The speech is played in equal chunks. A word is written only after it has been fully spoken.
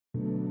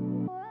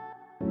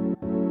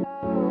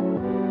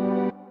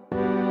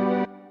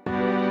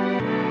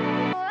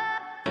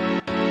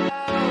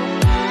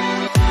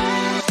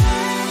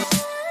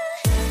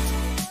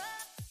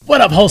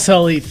What up,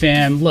 Wholesale Elite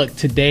fam? Look,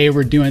 today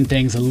we're doing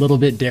things a little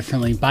bit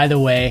differently. By the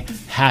way,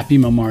 happy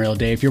Memorial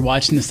Day. If you're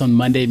watching this on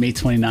Monday, May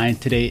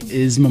 29th, today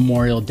is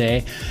Memorial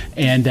Day.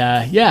 And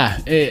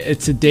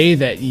it's a day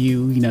that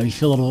you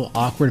feel a little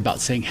awkward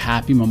about saying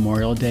happy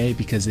Memorial Day,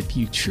 because if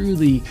you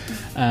truly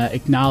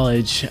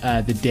acknowledge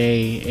the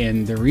day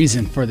and the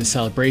reason for the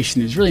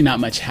celebration, there's really not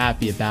much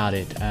happy about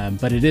it.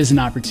 But it is an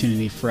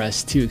opportunity for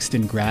us to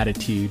extend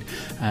gratitude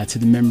to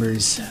the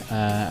members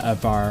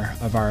of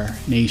our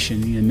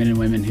nation, men and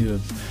women who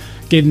have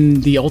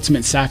given the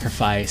ultimate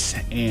sacrifice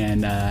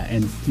and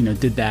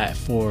did that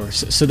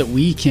so that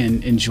we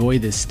can enjoy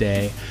this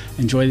day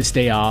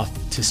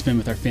off to spend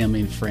with our family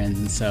and friends.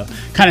 And so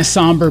kind of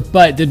somber,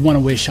 but did want to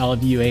wish all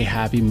of you a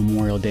happy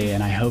Memorial Day,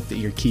 and I hope that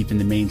you're keeping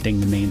the main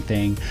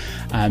thing.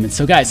 And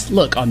so guys,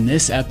 look, on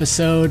this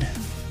episode,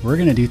 we're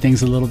going to do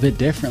things a little bit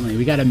differently.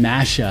 We got a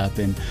mashup,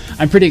 and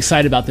I'm pretty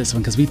excited about this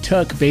one because we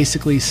took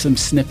basically some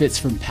snippets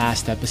from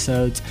past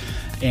episodes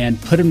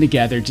and put them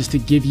together just to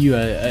give you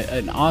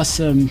an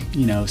awesome,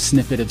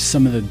 snippet of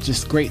some of the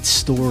just great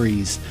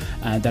stories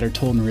that are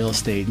told in real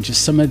estate, and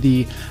just some of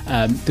the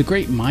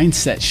great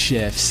mindset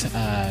shifts.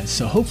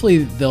 So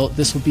hopefully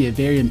this will be a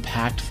very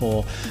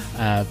impactful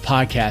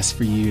podcast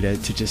for you to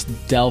just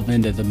delve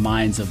into the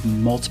minds of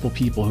multiple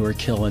people who are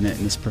killing it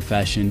in this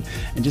profession,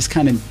 and just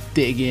kind of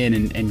dig in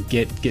and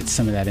get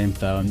some of that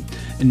info.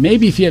 And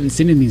maybe if you haven't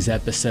seen any of these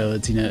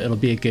episodes, it'll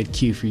be a good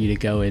cue for you to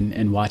go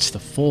and watch the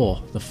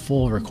full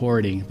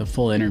recording, the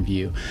full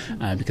interview,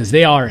 because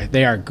they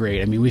are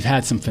great. I mean, we've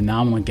had some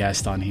phenomenal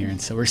guests on here,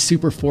 and so we're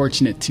super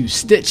fortunate to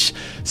stitch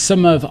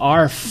some of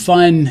our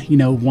fun,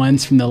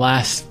 ones from the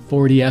last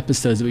 40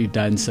 episodes that we've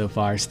done so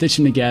far, stitch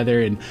them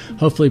together and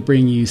hopefully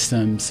bring you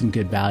some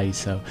good value.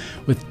 So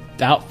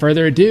without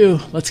further ado,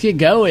 let's get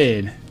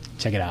going.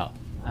 Check it out.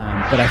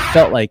 But I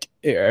felt like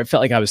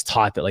I was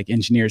taught that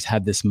engineers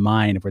have this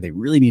mind where they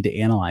really need to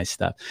analyze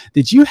stuff.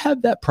 Did you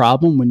have that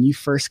problem when you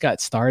first got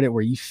started,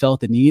 where you felt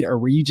the need, or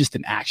were you just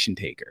an action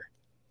taker?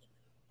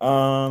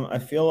 I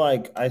feel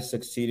like I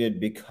succeeded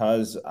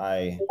because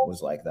I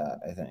was like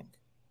that.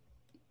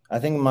 I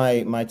think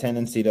my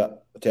tendency to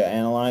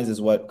analyze is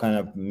what kind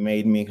of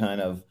made me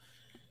kind of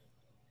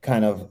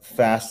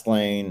fast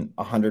lane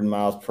 100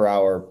 miles per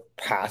hour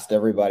past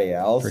everybody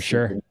else. For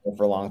sure.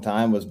 For a long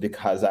time, was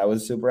because I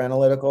was super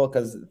analytical.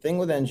 Because the thing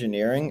with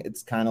engineering,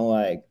 it's kind of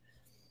like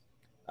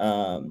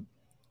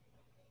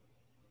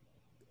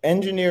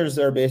engineers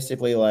are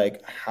basically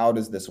like, how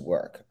does this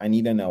work? I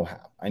need to know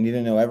how. I need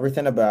to know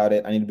everything about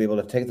it. I need to be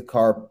able to take the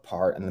car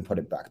apart and then put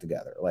it back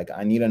together.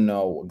 I need to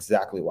know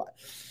exactly why.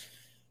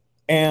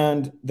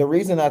 And the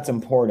reason that's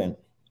important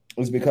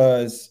is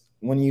because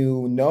when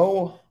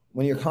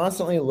you're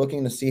constantly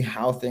looking to see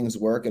how things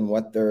work and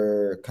what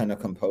they're kind of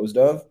composed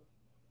of,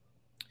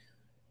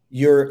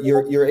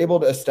 you're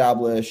able to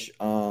establish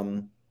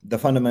the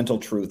fundamental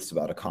truths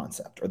about a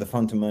concept, or the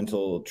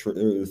fundamental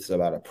truths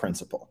about a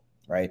principle,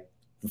 right?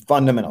 The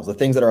fundamentals, the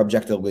things that are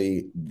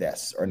objectively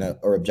this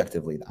or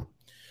objectively that.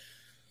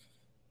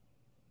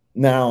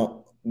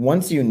 Now,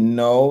 once you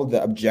know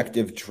the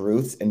objective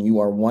truths and you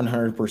are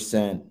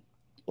 100%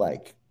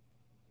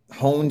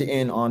 honed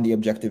in on the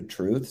objective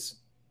truths,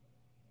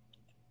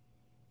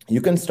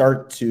 you can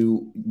start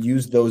to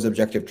use those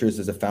objective truths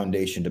as a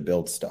foundation to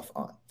build stuff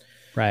on.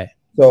 Right.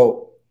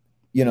 So,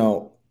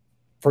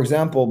 for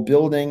example,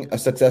 building a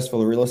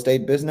successful real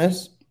estate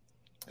business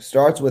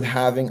starts with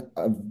having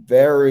a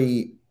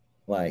very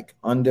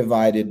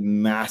undivided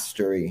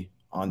mastery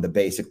on the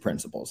basic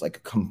principles,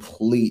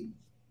 complete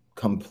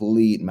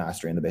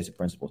mastery in the basic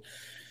principles.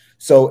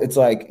 So it's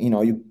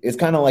it's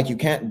kind of like you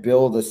can't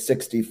build a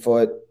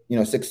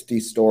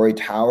 60-story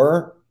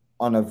tower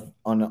on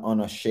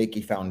a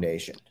shaky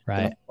foundation.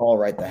 Right. Fall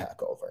right the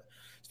heck over,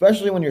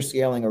 especially when you're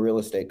scaling a real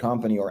estate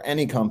company, or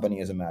any company,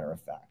 as a matter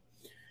of fact.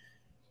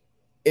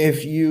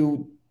 If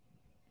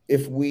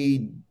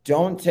we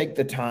don't take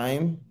the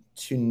time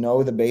to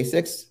know the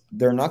basics,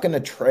 they're not going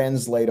to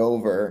translate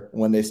over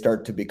when they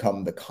start to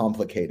become the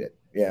complicated.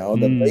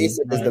 The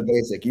basic is the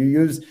basic. You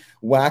use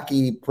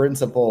wacky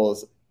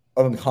principles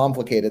of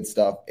complicated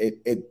stuff,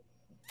 bad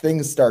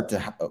things start to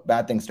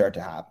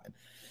happen.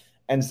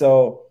 And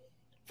so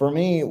for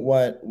me,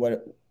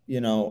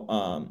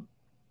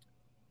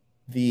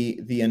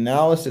 the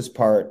analysis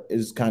part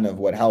is kind of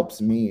what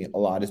helps me a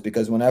lot, is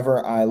because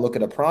whenever I look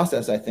at a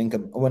process,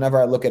 whenever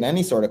I look at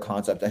any sort of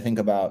concept, I think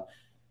about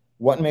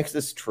what makes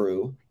this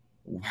true,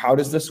 how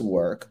does this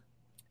work,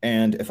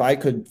 and if I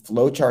could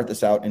flowchart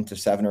this out into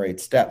 7 or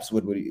 8 steps,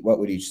 what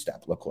would each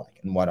step look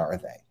like, and what are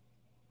they?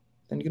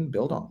 Then you can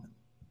build on them.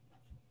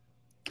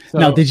 So,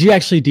 now, did you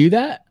actually do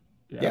that?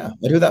 Yeah,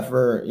 I do that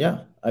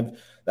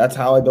that's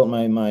how I built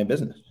my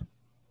business.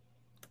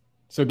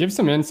 So give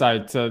some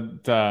insight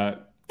to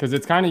because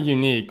it's kind of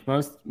unique.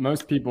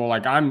 Most people,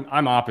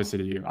 I'm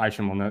opposite of you.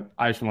 Aishan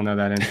will know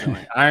that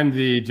instantly. I'm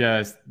the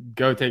just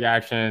go take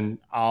action.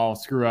 I'll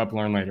screw up,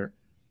 learn later,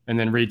 and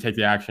then retake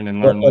the action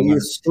and learn. But you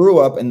screw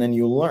up and then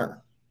you learn.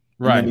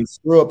 Right. And then you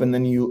screw up and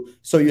then you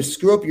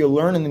screw up, you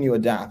learn, and then you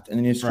adapt, and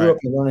then you screw up,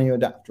 you learn, and you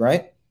adapt.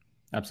 Right.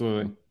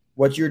 Absolutely.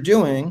 what you're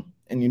doing,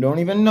 and you don't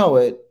even know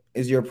it,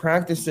 is you're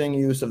practicing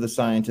use of the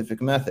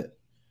scientific method.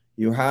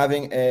 You're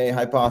having a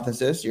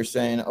hypothesis. You're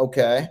saying,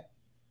 okay,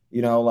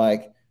 you know,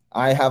 like,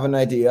 I have an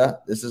idea.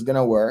 This is going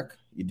to work.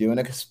 You do an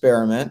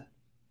experiment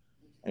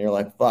and you're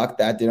like, fuck,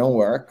 that didn't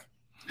work.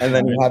 And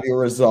then you have your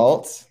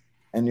results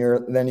and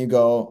then you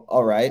go,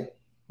 all right,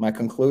 my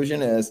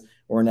conclusion is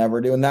we're never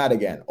doing that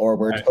again, or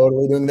we're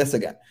totally doing this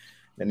again.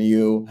 Then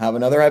you have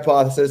another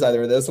hypothesis,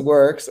 either this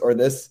works or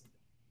this,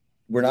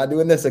 we're not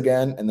doing this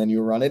again. And then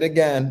you run it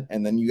again.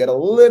 And then you get a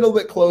little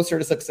bit closer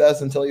to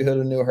success until you hit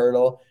a new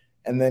hurdle.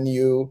 And then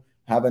you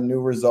have a new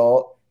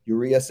result, you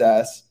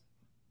reassess,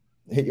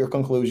 hit your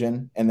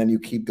conclusion, and then you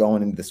keep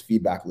going into this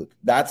feedback loop.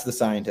 That's the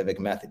scientific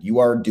method. You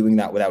are doing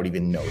that without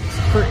even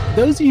noticing. For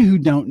those of you who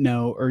don't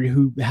know, or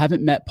who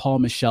haven't met Paul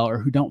and Michelle, or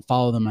who don't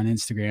follow them on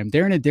Instagram,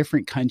 they're in a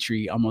different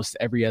country almost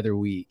every other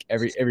week,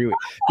 every week.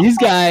 These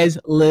guys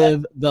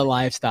live the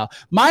lifestyle.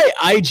 My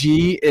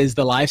IG is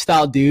the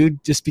lifestyle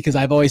dude, just because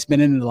I've always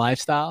been into the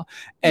lifestyle,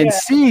 and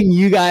seeing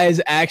you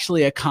guys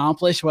actually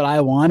accomplish what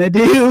I want to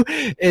do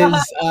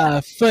is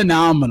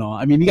phenomenal.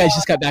 I mean, you guys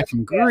just got back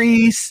from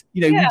Greece.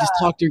 You know, we just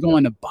talked, you're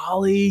going to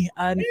Bali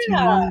in a few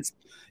months.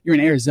 You're in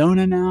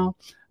Arizona now.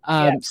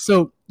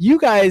 So you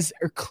guys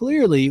are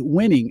clearly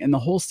winning in the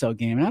wholesale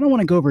game. And I don't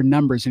want to go over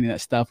numbers or any of that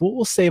stuff.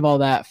 We'll save all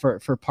that for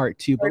part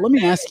two. But let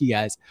me ask you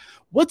guys,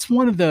 what's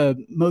one of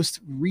the most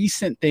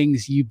recent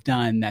things you've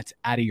done that's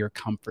out of your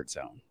comfort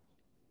zone?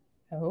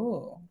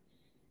 Oh.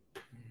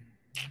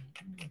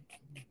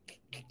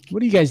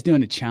 What are you guys doing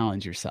to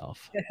challenge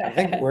yourself? I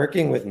think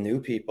working with new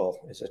people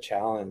is a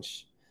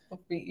challenge.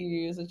 For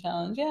you is a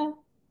challenge, yeah.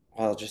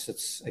 Well,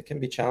 it can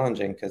be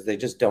challenging because they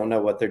just don't know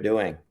what they're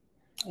doing.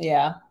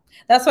 Yeah.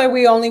 That's why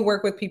we only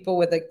work with people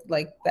with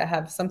like that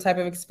have some type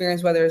of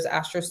experience, whether it's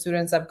Astro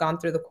students that have gone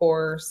through the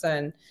course,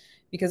 and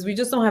because we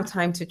just don't have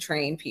time to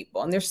train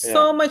people. And there's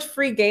so much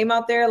free game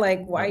out there.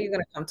 Like, why are you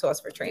going to come to us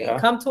for training? Yeah.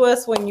 Come to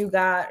us when you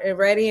got it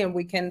ready, and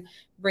we can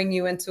bring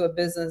you into a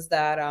business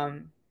that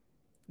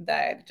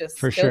just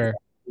for sure.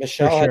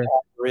 Michelle had a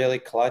really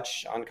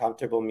clutch,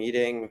 uncomfortable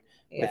meeting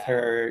with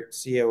her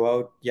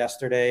COO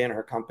yesterday and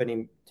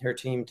her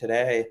team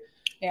today.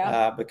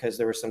 Because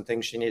there were some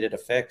things she needed to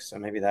fix. So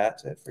maybe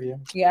that's it for you.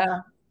 Yeah.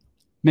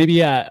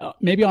 Maybe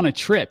on a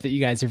trip that you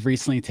guys have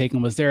recently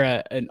taken, was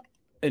there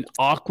an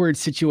awkward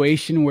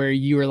situation where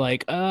you were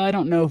like, I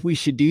don't know if we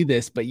should do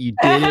this, but you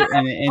did it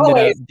and it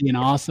ended up being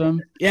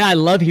awesome? Yeah, I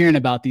love hearing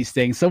about these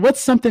things. So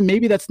what's something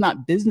maybe that's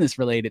not business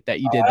related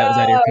that you did that was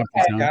out of your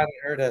comfort zone? I've gotten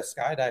her to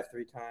skydive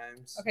 3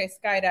 times. Okay,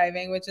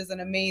 skydiving, which is an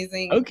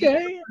amazing.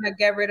 Okay.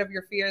 Get rid of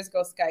your fears,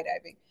 go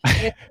skydiving.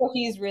 And what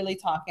he's really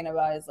talking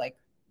about is like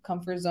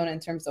comfort zone in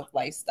terms of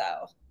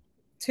lifestyle.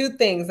 2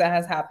 things that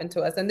has happened to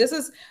us. And this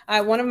is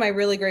one of my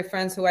really great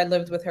friends who I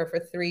lived with her for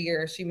 3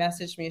 years. She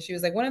messaged me and she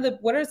was like,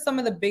 what are some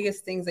of the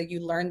biggest things that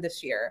you learned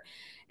this year?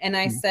 And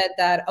I said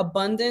that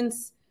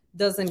abundance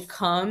doesn't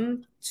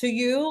come to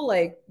you.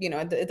 Like, you know,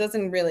 it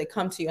doesn't really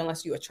come to you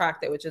unless you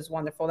attract it, which is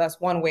wonderful.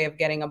 That's one way of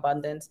getting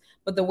abundance.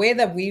 But the way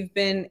that we've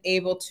been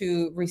able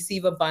to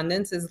receive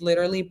abundance is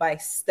literally by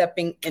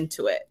stepping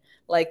into it.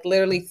 Like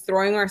literally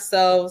throwing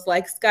ourselves,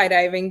 like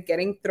skydiving,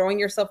 throwing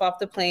yourself off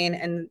the plane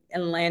and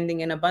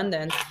landing in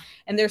abundance.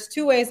 And there's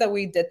 2 ways that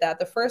we did that.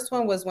 The first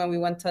one was when we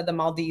went to the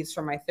Maldives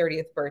for my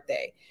 30th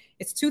birthday.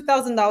 It's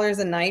 $2,000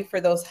 a night for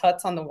those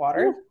huts on the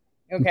water.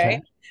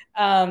 Okay.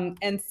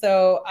 And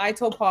so I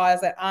told Paul, I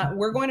was like,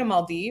 we're going to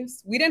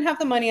Maldives. We didn't have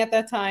the money at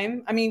that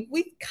time. I mean,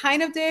 we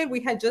kind of did. We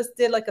had just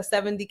did like a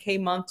 $70K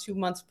month 2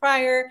 months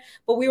prior,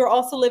 but we were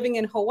also living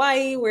in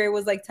Hawaii where it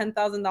was like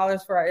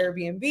 $10,000 for our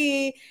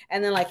Airbnb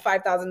and then like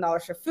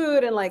 $5,000 for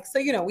food. And like, so,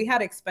 you know, we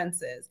had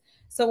expenses.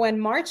 So when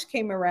March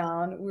came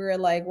around, we were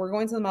like, we're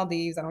going to the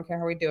Maldives. I don't care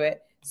how we do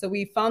it. So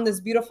we found this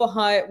beautiful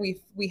hut.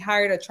 We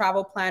hired a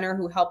travel planner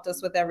who helped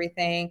us with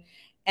everything.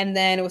 And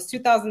then it was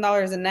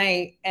 $2,000 a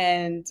night.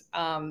 And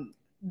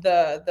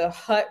the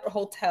hut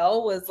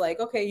hotel was like,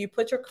 okay, you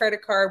put your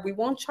credit card. We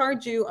won't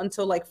charge you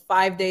until like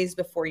 5 days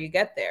before you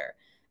get there.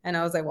 And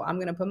I was like, well, I'm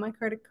going to put my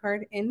credit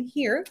card in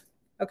here.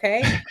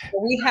 Okay.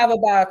 But we have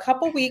about a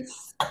couple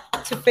weeks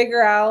to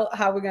figure out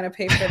how we're going to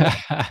pay for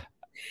this.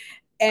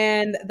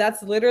 And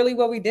that's literally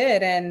what we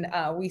did. And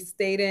we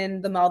stayed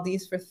in the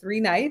Maldives for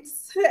 3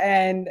 nights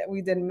and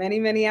we did many,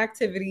 many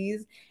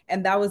activities.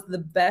 And that was the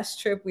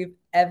best trip we've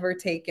ever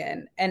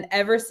taken. And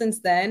ever since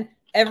then,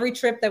 every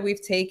trip that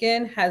we've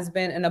taken has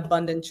been an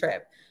abundant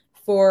trip.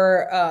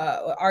 For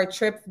our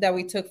trip that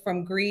we took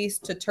from Greece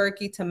to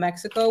Turkey to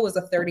Mexico was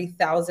a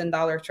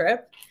 $30,000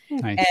 trip.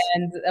 Nice.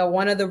 And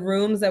one of the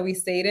rooms that we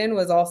stayed in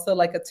was also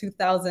like a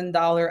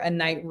 $2,000 a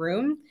night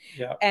room.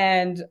 Yeah.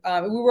 And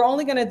we were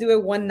only going to do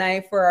it 1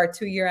 night for our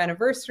 2-year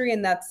anniversary,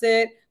 and that's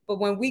it. But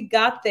when we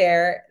got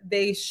there,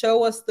 they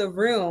show us the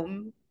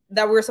room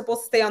that we were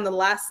supposed to stay on the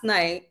last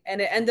night. And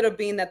it ended up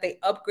being that they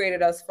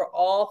upgraded us for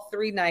all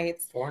 3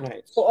 nights. 4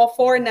 nights. For all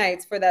 4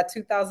 nights for that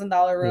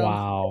 $2,000 room.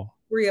 Wow.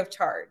 Free of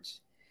charge.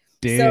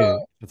 Dude,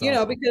 so, that's you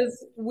know, awesome.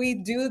 because we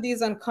do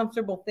these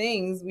uncomfortable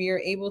things, we are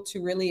able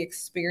to really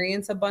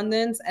experience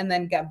abundance and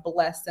then get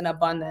blessed in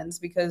abundance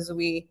because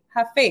we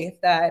have faith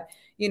that,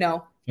 you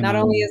know, not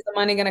only is the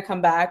money going to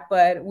come back,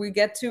 but we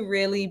get to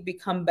really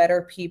become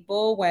better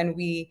people when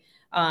we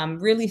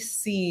really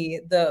see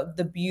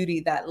the beauty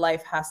that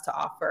life has to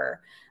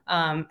offer.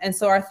 And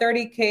so our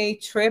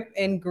 30K trip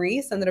in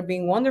Greece ended up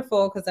being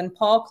wonderful because then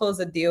Paul closed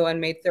a deal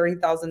and made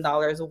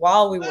 $30,000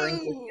 while we were in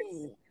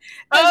Greece.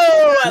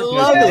 Oh, I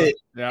love it.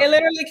 Yeah. It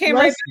literally came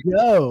Let's right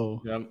back.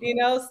 go. Yep. You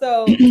know,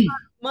 so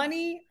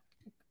money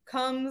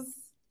comes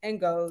and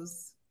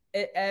goes.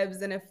 It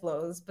ebbs and it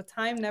flows, but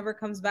time never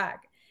comes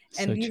back.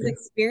 And So these true.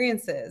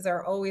 experiences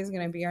are always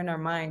going to be in our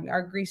mind.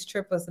 Our Greece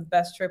trip was the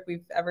best trip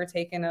we've ever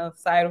taken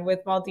aside with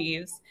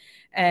Maldives.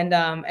 And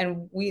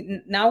we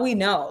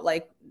know,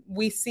 like,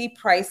 we see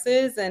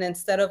prices, and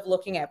instead of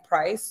looking at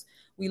price,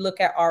 we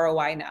look at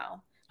ROI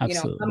now.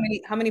 Absolutely.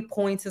 You know, how many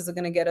points is it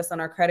going to get us on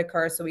our credit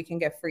card so we can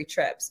get free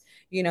trips?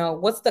 You know,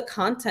 what's the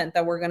content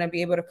that we're going to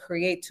be able to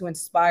create to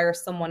inspire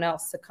someone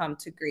else to come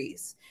to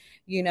Greece?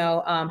 You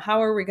know,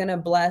 how are we going to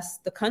bless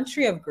the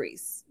country of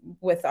Greece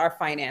with our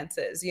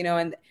finances? You know,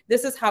 and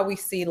this is how we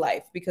see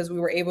life because we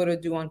were able to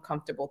do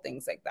uncomfortable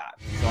things like that.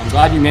 So I'm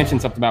glad you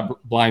mentioned something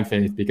about blind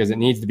faith because it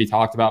needs to be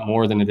talked about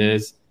more than it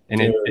is.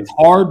 And it's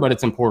hard, but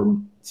it's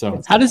important.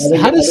 So how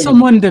does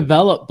someone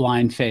develop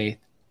blind faith?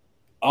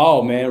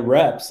 Oh man,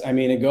 reps. I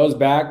mean, it goes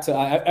back to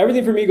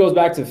everything for me goes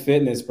back to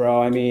fitness,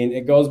 bro. I mean,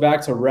 it goes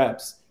back to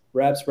reps.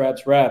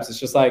 It's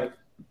just like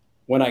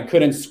when I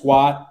couldn't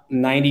squat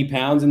 90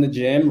 pounds in the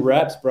gym,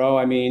 reps, bro.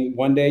 I mean,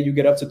 one day you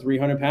get up to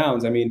 300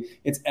 pounds. I mean,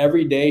 it's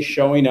every day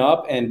showing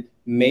up and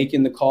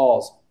making the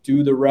calls,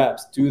 do the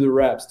reps.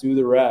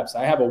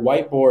 I have a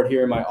whiteboard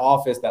here in my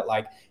office that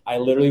like, I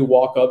literally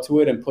walk up to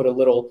it and put a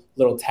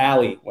little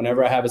tally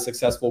whenever I have a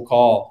successful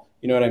call.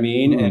 You know what I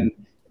mean? Mm-hmm. And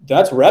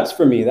that's reps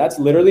for me. That's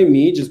literally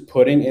me just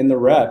putting in the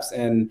reps.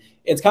 And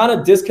it's kind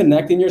of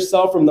disconnecting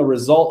yourself from the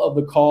result of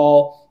the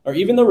call or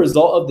even the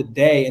result of the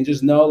day and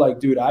just know like,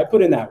 dude, I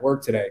put in that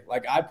work today.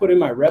 Like I put in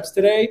my reps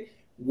today,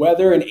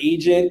 whether an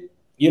agent,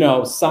 you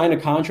know, sign a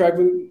contract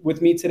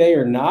with me today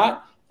or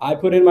not, I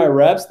put in my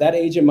reps. That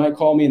agent might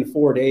call me in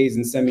 4 days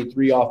and send me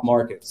 3 off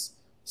markets.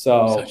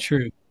 So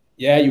true.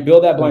 Yeah, you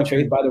build that blind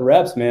faith by the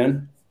reps,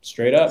 man.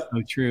 Straight up.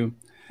 So true.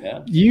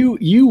 Yeah.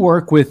 You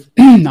work with,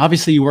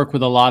 obviously you work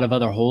with a lot of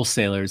other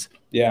wholesalers.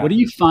 Yeah. What do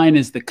you find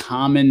is the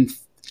common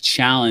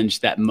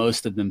challenge that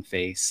most of them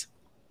face?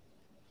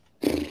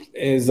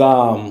 Is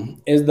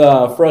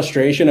the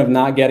frustration of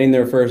not getting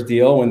their first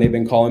deal when they've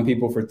been calling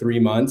people for 3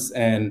 months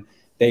and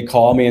they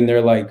call me and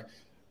they're like,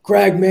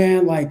 Greg,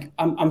 man, like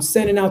I'm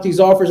sending out these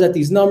offers at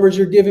these numbers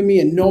you're giving me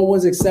and no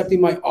one's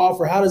accepting my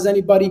offer. How does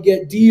anybody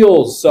get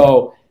deals?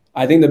 So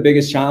I think the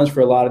biggest challenge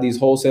for a lot of these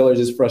wholesalers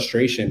is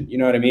frustration. You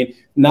know what I mean?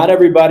 Not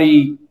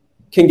everybody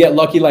can get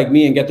lucky like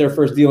me and get their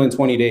first deal in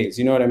 20 days.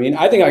 You know what I mean?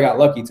 I think I got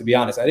lucky, to be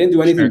honest. I didn't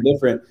do anything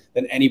different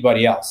than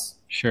anybody else.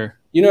 Sure.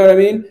 You know what I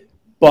mean?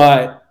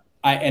 But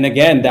and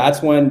again,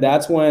 that's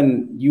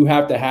when you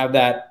have to have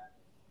that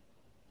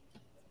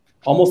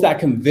almost that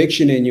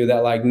conviction in you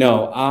that like,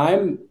 no,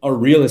 I'm a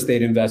real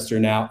estate investor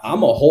now.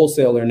 I'm a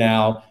wholesaler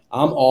now.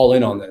 I'm all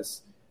in on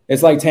this.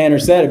 It's like Tanner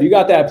said, if you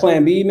got that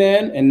plan B,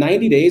 man, and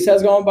 90 days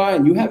has gone by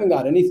and you haven't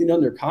got anything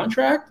under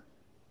contract,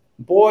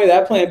 boy,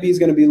 that plan B is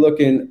going to be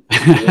looking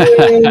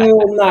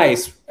real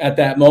nice at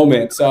that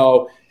moment.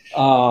 So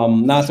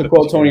not to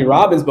quote Tony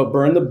Robbins, but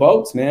burn the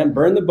boats, man.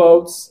 Burn the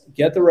boats,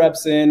 get the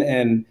reps in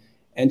and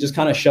just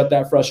kind of shut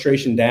that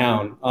frustration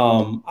down.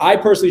 I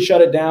personally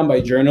shut it down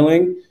by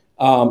journaling.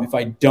 If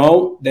I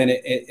don't, then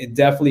it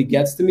definitely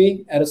gets to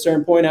me at a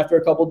certain point after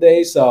a couple of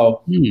days.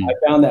 So I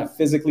found that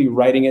physically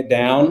writing it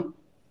down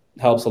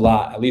helps a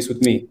lot, at least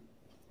with me.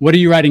 What are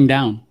you writing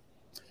down?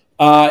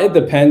 It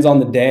depends on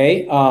the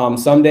day.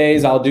 Some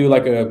days I'll do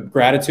like a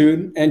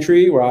gratitude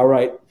entry where I'll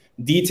write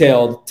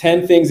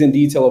 10 things in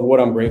detail of what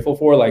I'm grateful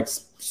for, like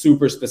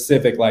super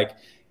specific. Like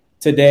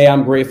today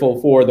I'm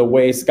grateful for the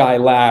way Sky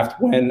laughed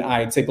when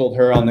I tickled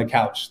her on the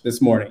couch this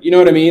morning. You know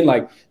what I mean?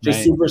 Like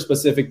just super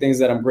specific things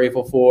that I'm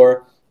grateful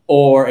for.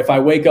 Or if I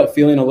wake up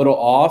feeling a little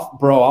off,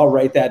 bro, I'll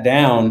write that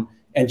down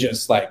and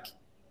just like,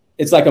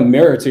 it's like a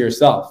mirror to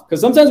yourself.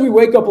 Because sometimes we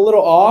wake up a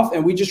little off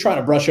and we just try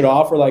to brush it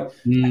off. We're like,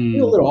 I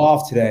feel a little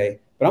off today,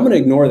 but I'm going to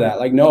ignore that.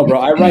 Like, no, bro,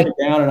 I write it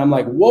down and I'm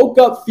like, woke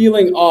up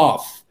feeling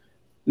off,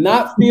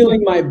 not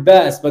feeling my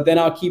best, but then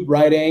I'll keep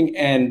writing.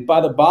 And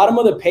by the bottom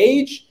of the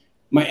page,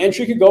 my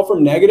entry could go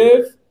from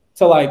negative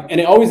to like, and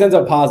it always ends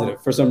up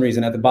positive for some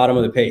reason at the bottom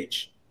of the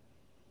page.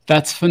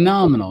 That's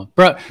phenomenal,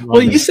 bro.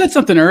 Well, you said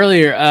something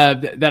earlier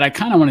that I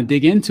kind of want to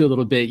dig into a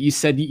little bit. You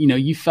said, you know,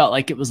 you felt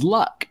like it was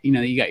luck, you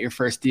know, you got your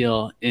first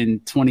deal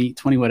in 20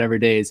 whatever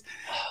days.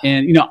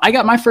 And, you know, I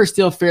got my first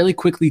deal fairly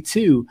quickly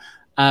too.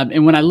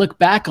 And when I look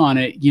back on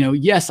it, you know,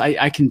 yes,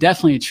 I can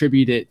definitely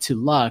attribute it to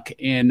luck.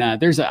 And I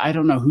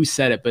don't know who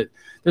said it, but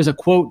there's a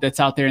quote that's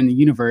out there in the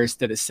universe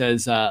that it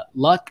says,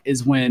 luck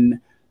is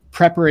when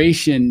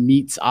preparation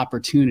meets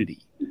opportunity.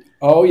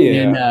 Oh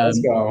yeah.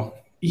 Let's go.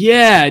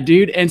 Yeah,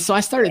 dude. And so I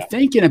started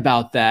thinking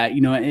about that,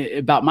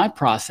 about my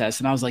process.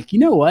 And I was like, you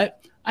know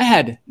what? I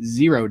had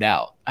zero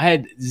doubt. I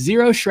had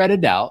zero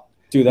shredded doubt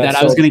that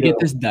I was going to get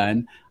this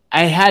done.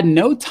 I had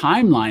no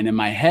timeline in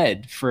my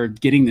head for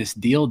getting this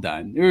deal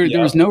done.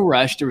 There was no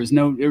rush. There was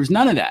none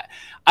of that.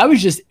 I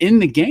was just in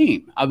the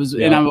game.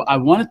 And I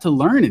wanted to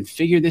learn and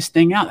figure this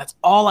thing out. That's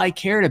all I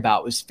cared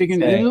about, was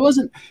figuring it. It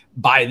wasn't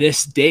by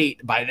this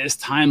date, by this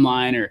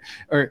timeline,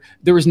 or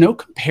there was no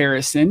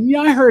comparison.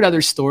 Yeah, I heard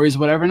other stories,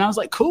 whatever. And I was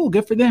like, cool,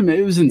 good for them.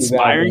 It was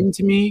inspiring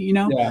to me,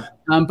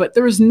 but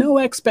there was no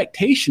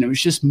expectation. It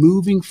was just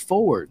moving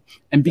forward.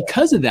 And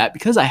because of that,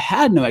 because I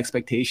had no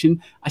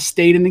expectation, I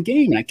stayed in the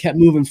game and I kept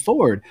moving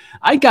forward.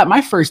 I got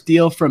my first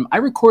deal I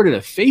recorded a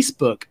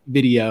Facebook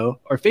video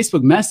or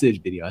Facebook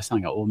message video. I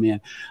sound like an old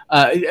man.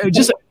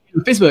 Just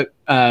Facebook,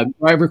 where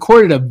I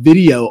recorded a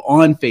video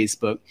on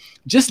Facebook,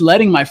 just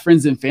letting my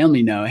friends and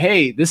family know,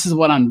 hey, this is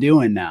what I'm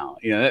doing now.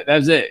 That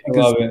was it. I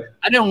love it.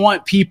 I didn't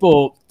want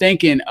people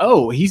thinking,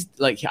 oh, he's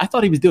like, I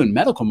thought he was doing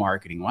medical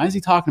marketing. Why is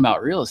he talking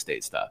about real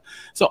estate stuff?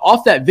 So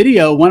off that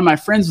video, one of my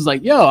friends was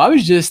like, yo, I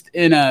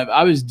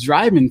was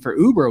driving for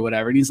Uber or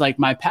whatever. And he's like,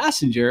 my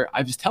passenger,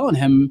 I was telling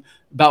him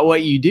about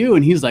what you do.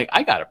 And he's like,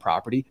 I got a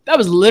property. That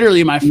was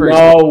literally my first.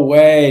 No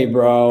way,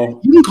 bro.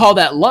 You can call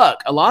that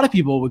luck. A lot of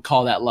people would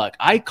call that luck.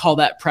 I call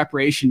that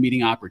preparation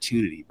meeting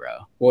opportunity, bro.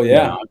 Well,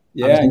 yeah.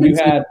 And you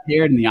had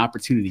prepared in the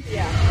opportunity.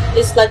 Yeah.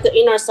 It's like the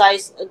Inner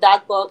Size,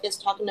 that book is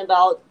talking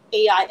about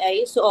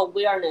AIA. So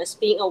awareness,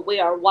 being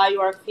aware why you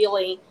are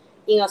feeling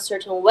in a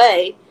certain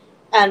way,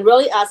 and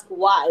really ask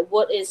why,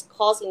 what is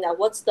causing that?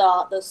 What's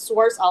the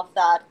source of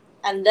that?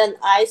 And then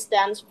I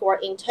stands for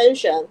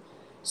intention.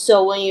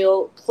 So when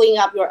you clean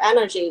up your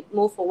energy,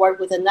 move forward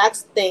with the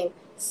next thing,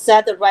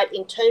 set the right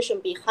intention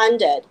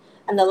behind it.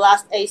 And the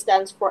last A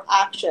stands for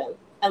action.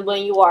 And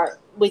when you are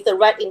with the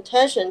right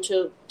intention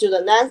to do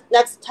the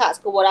next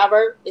task or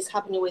whatever is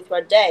happening with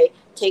your day,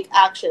 take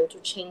action to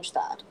change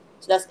that.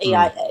 So that's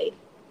AIA.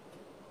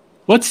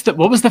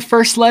 What was the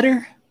first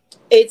letter?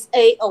 It's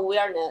A,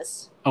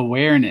 awareness.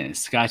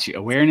 Awareness. Got you.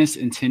 Awareness,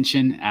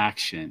 intention,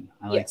 action.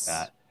 I like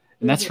that.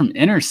 And that's from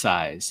Inner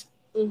Size.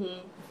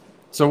 Mm-hmm.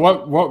 So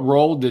what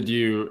role did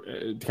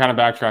you, to kind of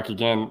backtrack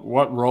again,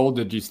 what role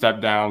did you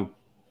step down,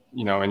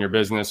 in your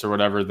business or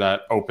whatever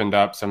that opened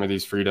up some of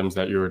these freedoms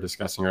that you were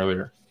discussing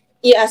earlier?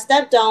 Yeah, I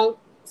stepped down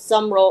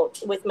some role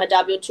with my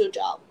W-2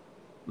 job.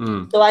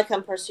 So I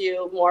can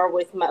pursue more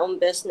with my own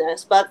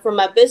business. But for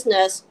my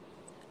business,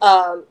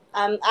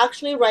 I'm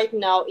actually right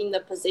now in the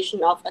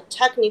position of a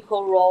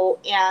technical role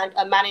and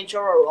a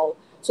managerial role.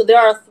 So there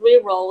are 3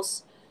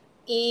 roles,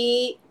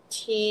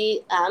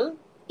 ETM.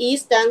 E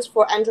stands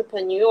for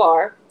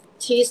entrepreneur,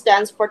 T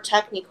stands for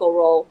technical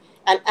role,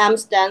 and M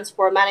stands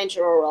for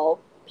managerial role.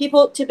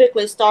 People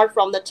typically start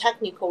from the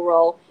technical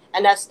role,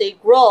 and as they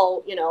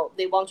grow,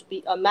 they want to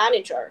be a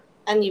manager,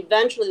 and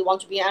eventually they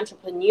want to be an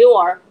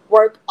entrepreneur,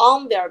 work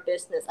on their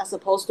business as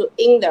opposed to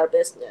in their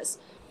business.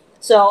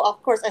 So,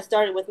 of course, I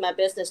started with my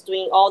business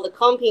doing all the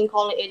campaign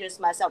calling agents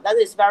myself. That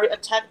is very a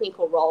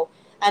technical role.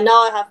 And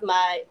now I have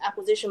my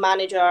acquisition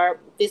manager,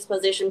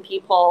 disposition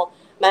people,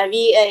 my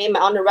VA, my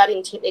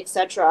underwriting team,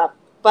 etc.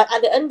 But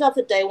at the end of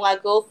the day, when I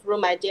go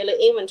through my daily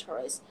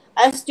inventories,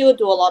 I still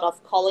do a lot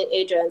of calling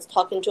agents,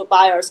 talking to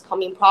buyers,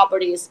 coming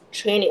properties,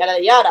 training,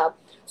 yada yada.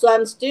 So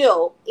I'm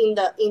still in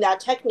that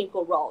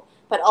technical role,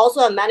 but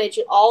also I'm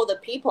managing all the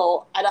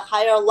people at a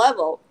higher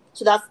level.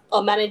 So that's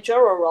a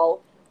managerial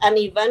role. And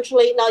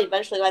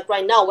like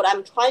right now, what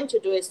I'm trying to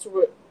do is to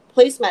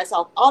replace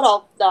myself out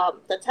of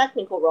the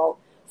technical role,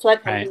 so I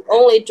can be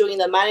only doing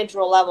the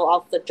managerial level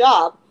of the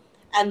job.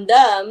 And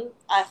then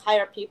I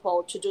hire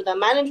people to do the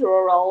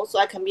managerial role so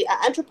I can be an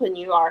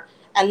entrepreneur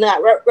and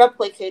then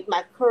replicate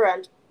my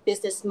current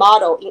business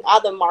model in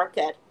other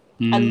markets.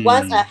 And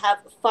once I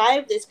have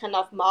 5 these kind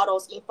of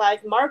models in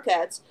 5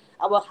 markets,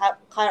 I will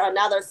hire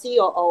another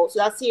COO. So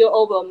that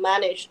COO will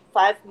manage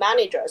 5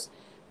 managers,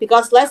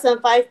 because less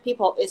than 5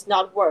 people is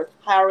not worth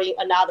hiring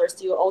another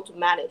COO to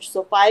manage.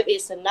 So 5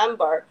 is a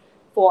number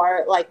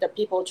for like the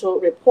people to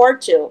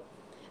report to.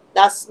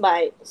 That's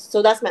my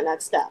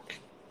next step.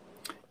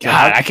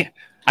 God,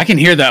 I can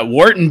hear that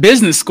Wharton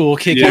Business School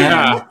kicking in.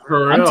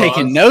 I'm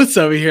taking notes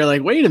over here.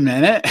 Like, wait a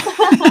minute.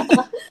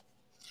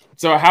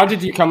 So, how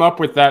did you come up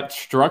with that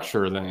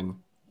structure then?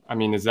 I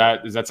mean, is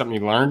that something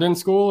you learned in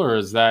school, or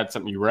is that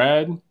something you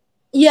read?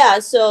 Yeah,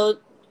 so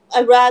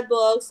I read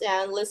books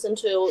and listened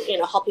to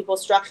how people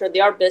structure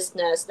their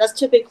business. That's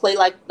typically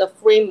like the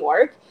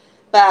framework.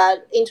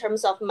 But in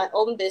terms of my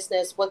own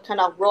business, what kind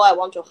of role I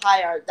want to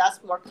hire,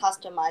 that's more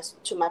customized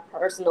to my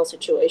personal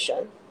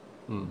situation.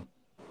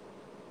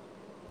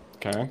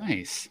 Okay.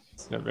 Nice.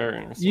 Yeah, very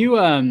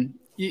interesting.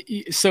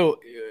 So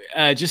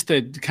just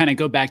to kind of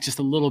go back just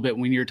a little bit,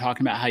 when you were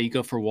talking about how you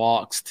go for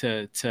walks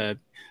to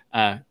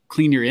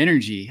clean your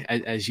energy,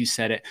 as you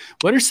said it,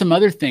 what are some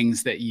other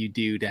things that you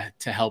do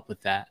to help with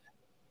that?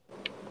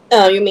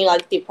 You mean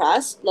like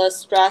depressed, the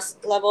stress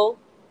level?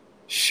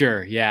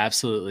 Sure. Yeah,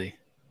 absolutely.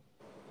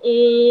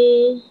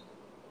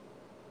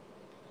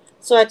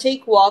 So I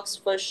take walks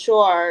for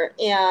sure.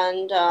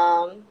 And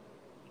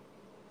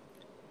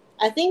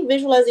I think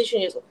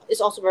visualization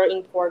is also very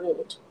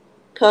important,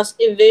 because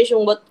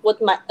envision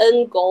what my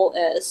end goal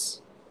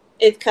is.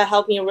 It can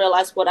help me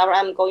realize whatever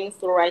I'm going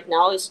through right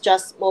now is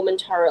just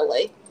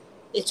momentarily.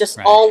 It's just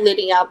all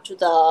leading up to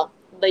the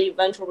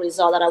eventual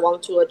result that I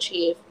want to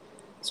achieve.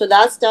 So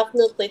that's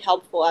definitely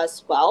helpful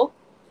as well.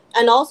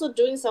 And also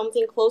doing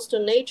something close to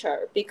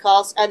nature,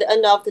 because at the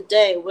end of the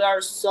day, we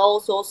are so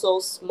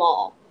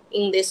small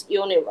in this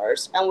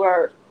universe, and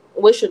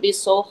we should be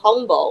so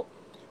humble.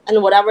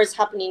 And whatever is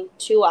happening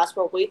to us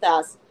or with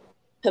us,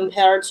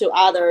 compared to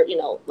other,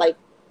 like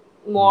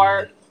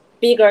more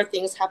bigger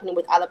things happening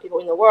with other people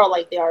in the world,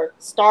 like they are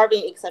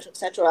starving,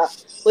 etc.,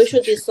 we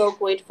should be so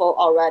grateful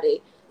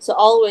already. So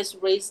always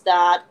raise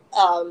that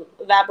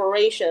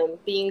vibration,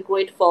 being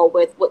grateful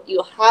with what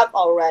you have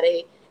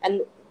already,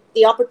 and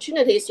the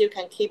opportunities you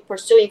can keep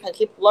pursuing, can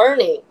keep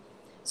learning.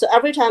 So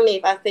every time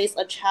if I face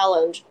a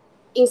challenge,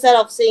 instead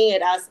of seeing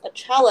it as a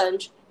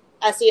challenge,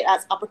 I see it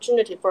as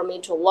opportunity for me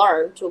to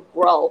learn, to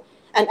grow.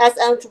 And as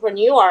an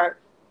entrepreneur,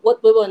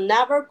 what we will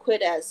never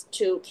quit is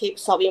to keep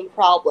solving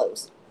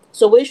problems.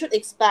 So we should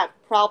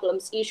expect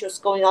problems, issues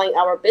going on in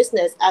our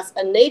business as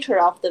a nature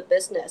of the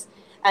business.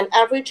 And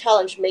every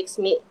challenge makes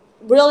me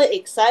really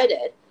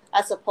excited,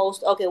 as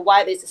opposed to, okay,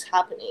 why this is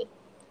happening.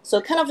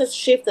 So kind of just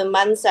shift the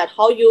mindset,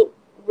 how you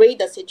read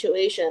the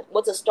situation,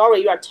 what's the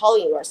story you are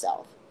telling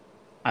yourself.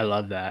 I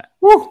love that.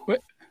 Woo.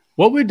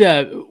 What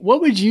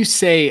would you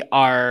say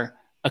are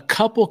a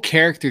couple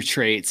character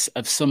traits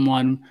of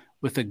someone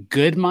with a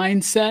good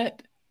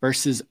mindset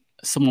versus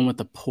someone with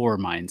a poor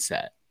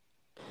mindset?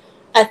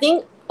 I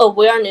think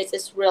awareness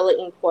is really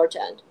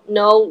important.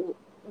 Know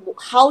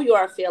how you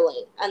are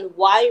feeling and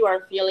why you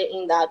are feeling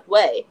in that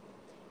way.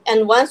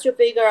 And once you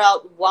figure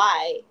out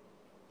why,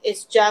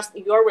 it's just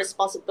your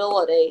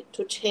responsibility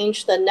to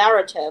change the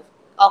narrative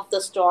of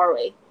the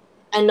story,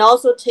 and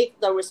also take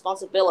the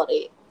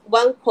responsibility.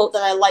 One quote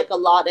that I like a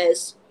lot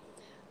is,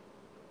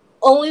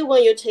 only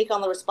when you take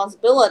on the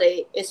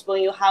responsibility is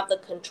when you have the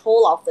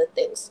control of the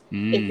things.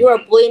 If you are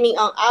blaming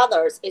on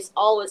others, it's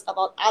always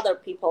about other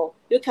people.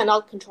 You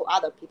cannot control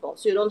other people,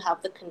 so you don't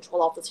have the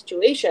control of the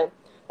situation.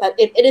 But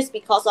if it is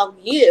because of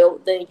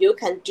you, then you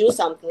can do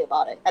something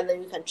about it, and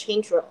then you can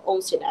change your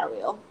own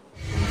scenario.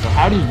 So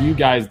how do you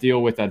guys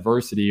deal with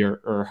adversity,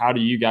 or how do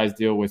you guys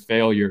deal with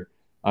failure?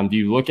 Do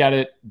you look at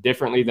it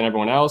differently than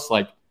everyone else?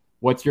 Like,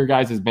 what's your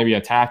guys' maybe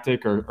a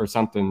tactic or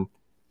something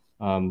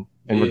in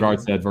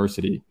regards to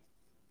adversity?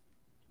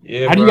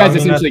 Yeah, how do you guys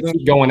essentially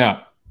keep going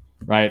up,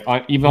 right?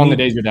 Even on the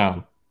days you're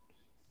down.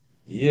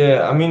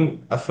 Yeah,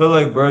 I feel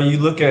like, bro, you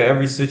look at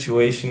every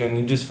situation and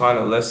you just find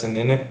a lesson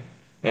in it,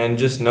 and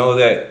just know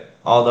that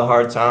all the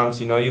hard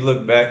times, you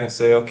look back and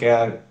say, okay,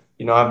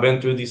 I've been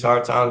through these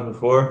hard times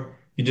before.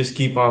 You just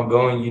keep on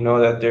going. You know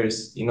that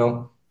there's,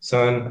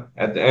 sun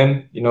at the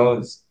end,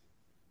 it's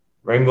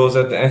rainbows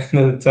at the end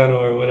of the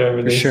tunnel, or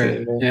whatever they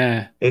say,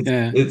 man.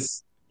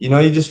 It's you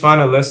just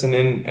find a lesson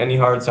in any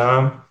hard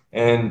time.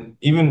 And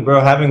even,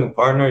 bro, having a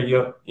partner,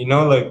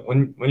 like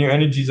when your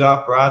energy's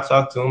off, bro, I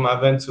talk to him. I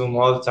vent to him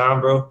all the time,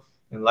 bro.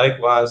 And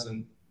likewise,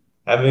 and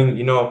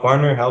having, a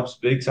partner helps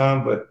big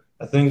time. But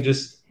I think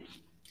just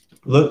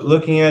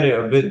looking at it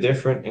a bit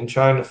different and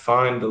trying to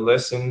find the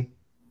lesson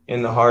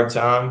in the hard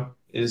time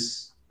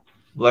is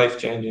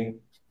life-changing,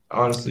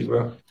 honestly,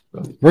 bro.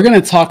 We're going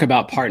to talk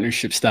about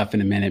partnership stuff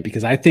in a minute,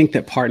 because I think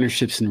that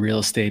partnerships in real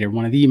estate are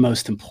one of the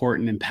most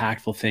important,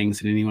 impactful things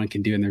that anyone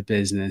can do in their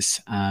business.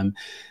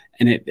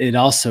 And it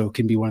also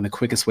can be one of the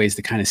quickest ways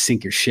to kind of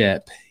sink your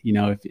ship,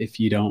 if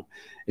you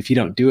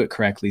don't do it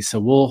correctly. So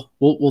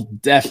we'll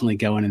definitely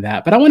go into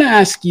that. But I want to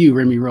ask you,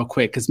 Remy, real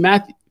quick, because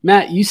Matt,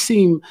 you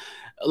seem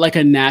like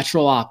a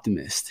natural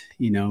optimist.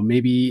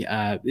 Maybe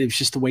it was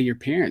just the way your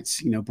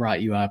parents,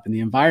 brought you up and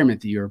the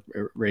environment that you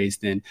were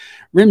raised in.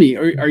 Remy,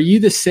 are you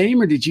the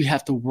same, or did you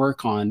have to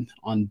work on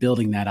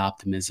building that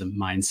optimism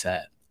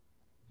mindset?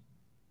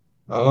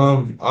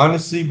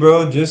 Honestly,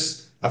 bro,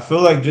 I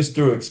feel like just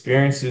through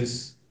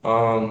experiences,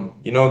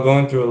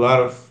 going through a lot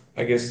of,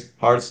 I guess,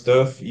 hard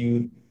stuff,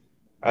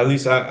 at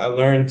least I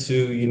learned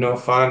to,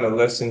 find a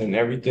lesson in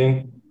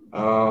everything.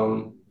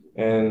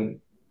 And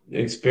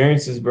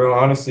experiences, bro,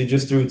 honestly,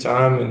 just through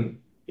time. And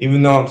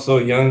even though I'm so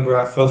young,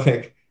 bro, I feel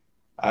like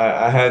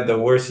I had the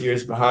worst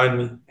years behind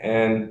me,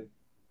 and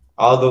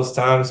all those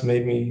times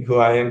made me who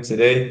I am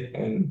today.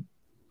 And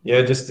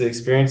yeah, just the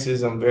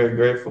experiences, I'm very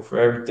grateful for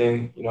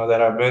everything,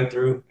 that I've been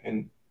through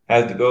and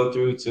had to go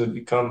through to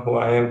become who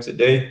I am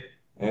today.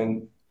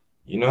 And,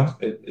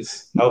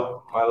 it's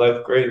helped my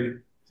life greatly.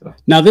 So.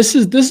 Now, this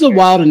is a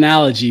wild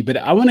analogy, but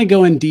I want to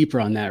go in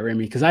deeper on that,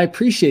 Remy, because I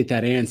appreciate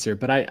that answer,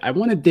 but I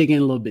want to dig in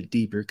a little bit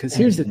deeper, because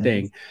here's the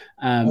thing.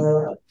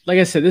 Like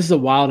I said, this is a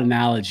wild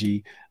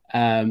analogy.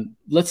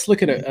 Let's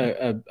look at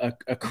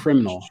a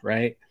criminal,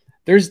 right?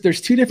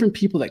 There's two different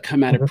people that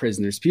come out of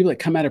prison. There's people that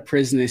come out of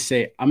prison, they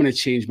say, I'm going to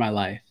change my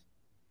life.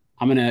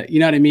 I'm going to, you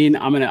know what I mean?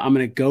 I'm going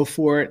to go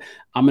for it.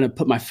 I'm going to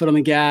put my foot on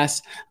the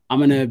gas. I'm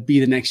going to be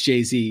the next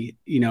Jay-Z,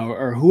 you know,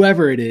 or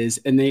whoever it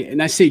is.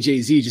 And I say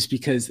Jay-Z just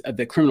because of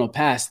the criminal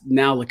past.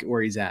 Now look at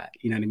where he's at.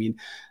 You know what I mean?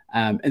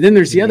 And then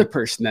there's the other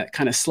person that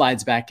kind of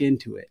slides back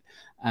into it,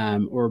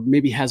 or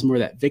maybe has more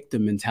of that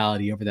victim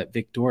mentality over that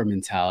victor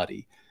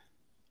mentality.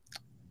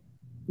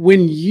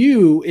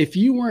 If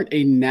you weren't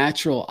a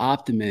natural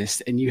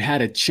optimist and you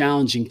had a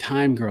challenging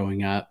time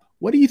growing up,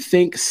 what do you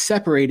think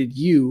separated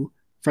you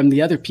from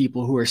the other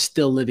people who are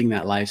still living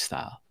that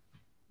lifestyle?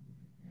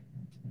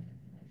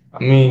 I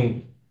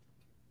mean,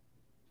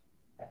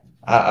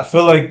 I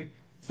feel like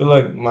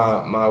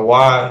my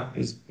why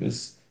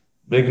is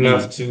big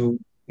enough to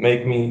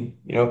make me,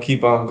 you know,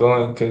 keep on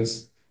going.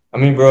 Cause I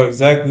mean, bro,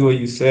 exactly what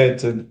you said,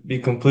 to be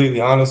completely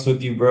honest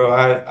with you, bro.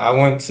 I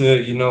went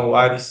to, you know,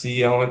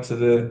 YDC, I went to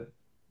the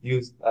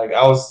youth, like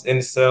I was in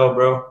the cell,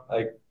 bro.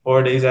 Like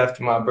 4 days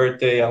after my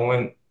birthday,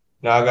 I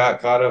got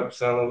caught up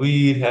selling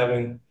weed,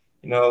 having,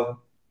 you know,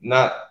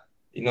 not,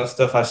 you know,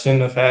 stuff I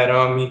shouldn't have had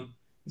on me,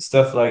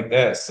 stuff like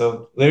that.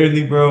 So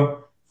literally,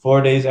 bro,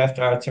 4 days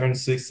after I turned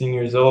 16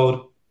 years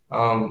old,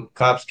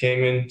 cops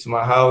came into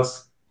my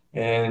house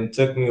and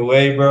took me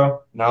away,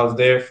 bro. And I was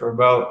there for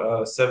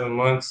about 7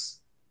 months,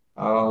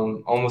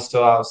 almost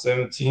till I was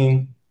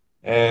 17.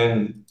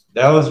 And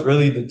that was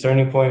really the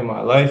turning point in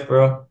my life,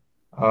 bro.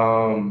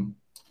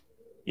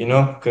 You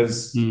know,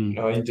 because, you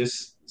know, you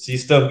just see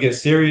stuff get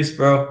serious,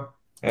 bro.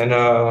 And,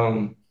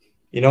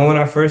 you know, when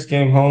I first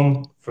came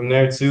home from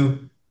there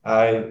too,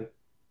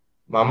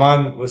 my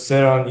mind was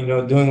set on, you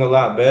know, doing a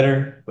lot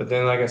better. But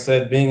then, like I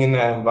said, being in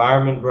that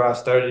environment, bro, I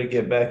started to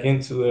get back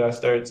into it. I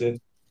started to, you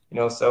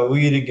know, sell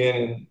weed again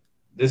and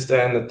this,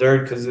 that, and the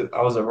third, because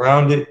I was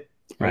around it.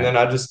 Right. And then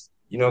I just,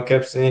 you know,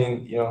 kept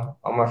seeing, you know,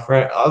 all my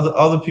friends,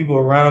 all the people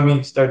around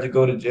me start to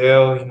go to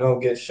jail, you know,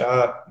 get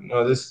shot, you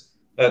know, this,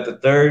 that, the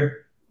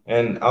third.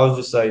 And I was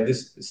just like,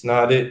 it's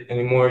not it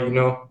anymore, you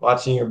know,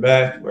 watching your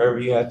back wherever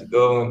you had to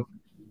go and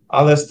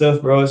all that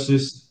stuff, bro. It's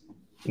just,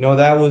 you know,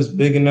 that was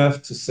big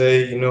enough to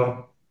say, you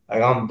know,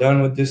 like, I'm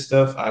done with this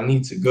stuff. I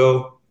need to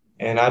go.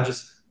 And I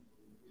just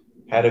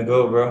had to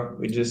go, bro.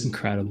 We just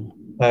incredible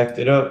packed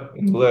it up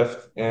and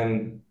left.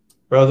 And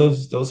bro,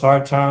 those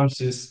hard times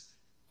just,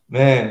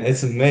 man,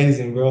 it's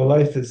amazing, bro.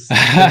 Life is.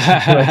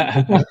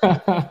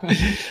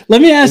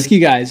 Let me ask you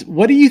guys,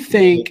 what do you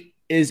think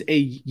is a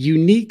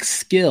unique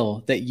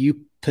skill that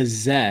you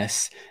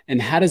possess,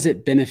 and how does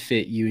it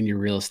benefit you in your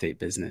real estate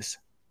business?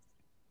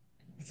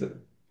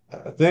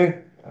 I think,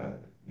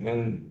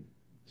 and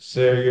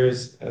share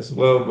yours as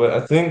well, but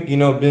I think, you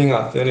know, being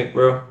authentic,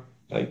 bro,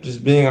 like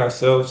just being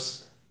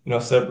ourselves, you know,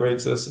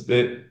 separates us a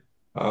bit.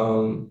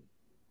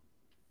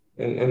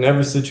 In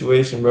every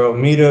situation, bro,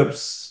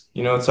 meetups,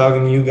 you know,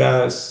 talking to you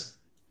guys,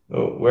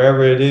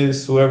 wherever it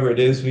is, whoever it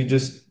is, we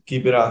just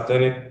keep it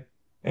authentic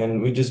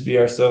and we just be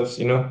ourselves,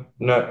 you know.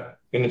 We're not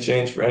going to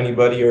change for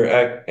anybody or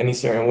act any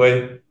certain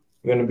way. We're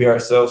going to be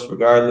ourselves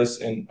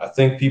regardless. And I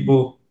think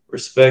people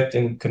respect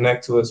and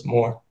connect to us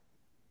more.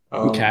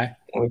 Okay.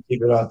 When we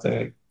keep it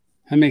authentic.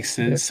 That makes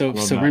sense. So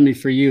Remy,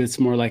 for you, it's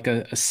more like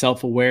a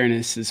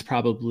self-awareness is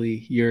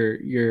probably your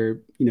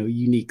you know,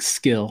 unique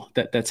skill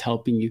that's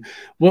helping you.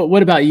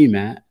 What about you,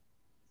 Matt?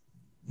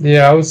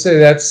 Yeah, I would say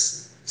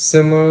that's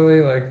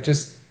similarly like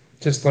just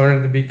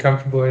learning to be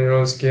comfortable in your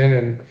own skin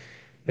and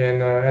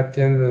at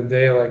the end of the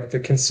day, like the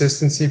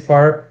consistency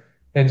part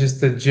and just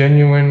the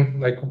genuine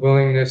like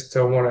willingness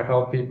to want to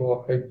help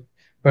people. Like,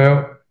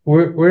 well,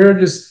 we're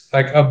just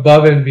like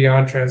above and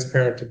beyond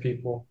transparent to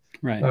people.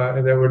 Right.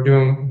 That we're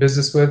doing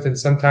business with, and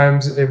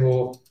sometimes it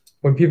will,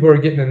 when people are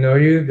getting to know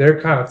you, they're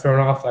kind of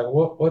thrown off, like,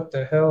 what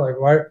the hell, like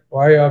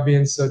why are y'all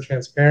being so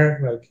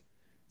transparent? Like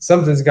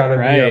something's got to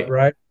be up,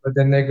 right? But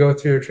then they go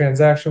through a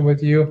transaction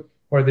with you,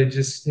 or they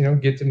just, you know,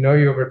 get to know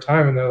you over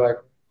time, and they're like,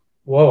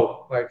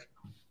 whoa, like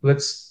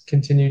let's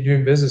continue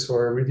doing business,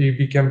 or you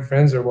become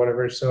friends or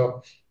whatever.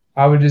 So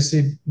I would just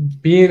see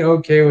being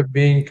okay with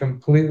being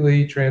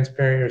completely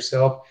transparent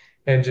yourself.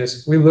 And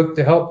just, we look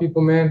to help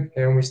people, man,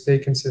 and we stay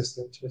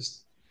consistent.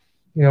 Just,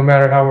 you know, no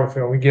matter how we're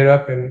feeling, we get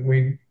up and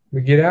we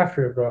get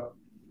after it, bro.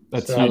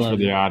 That's huge for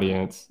the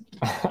audience.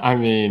 I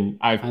mean,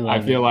 I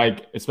feel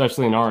like,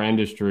 especially in our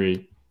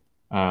industry,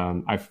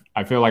 I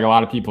feel like a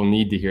lot of people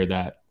need to hear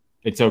that.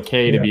 It's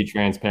okay to be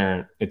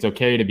transparent. It's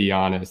okay to be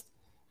honest.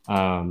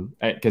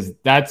 Because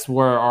that's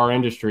where our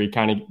industry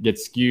kind of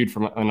gets skewed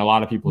in a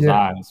lot of people's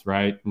eyes,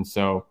 right? And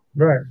so,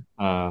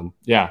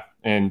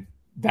 and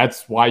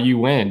that's why you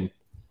win.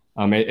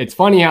 It's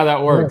funny how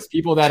that works.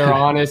 People that are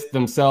honest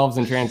themselves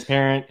and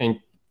transparent and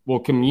will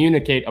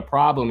communicate a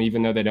problem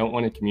even though they don't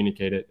want to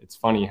communicate it. It's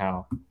funny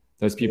how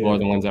those people are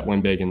the ones that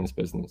win big in this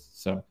business.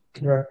 So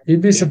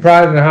you'd be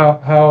surprised at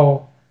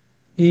how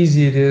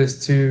easy it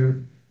is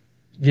to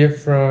get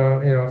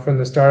from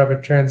the start of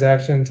a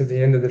transaction to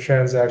the end of the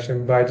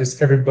transaction by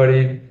just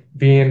everybody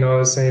being on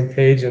the same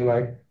page and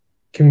like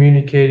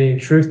communicating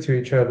truth to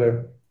each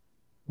other.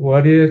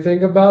 What do you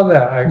think about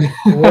that?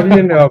 Like, what do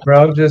you know,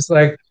 bro? Just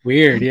like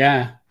weird,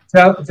 yeah.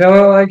 tell it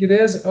like it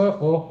is. Oh,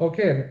 well,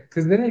 okay.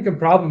 Because then you can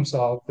problem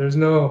solve. There's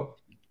no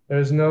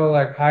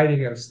like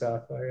hiding of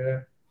stuff. Like,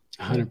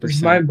 100%.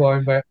 it's mind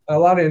blowing, but a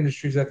lot of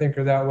industries I think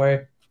are that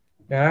way.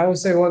 And I will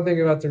say one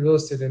thing about the real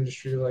estate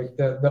industry, like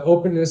the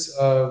openness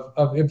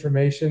of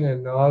information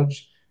and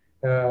knowledge,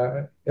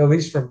 at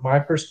least from my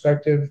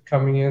perspective,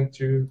 coming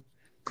into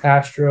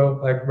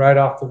Astro, like right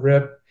off the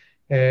rip,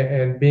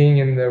 and being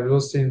in the real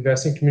estate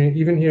investing community,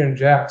 even here in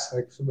Jax,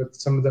 like with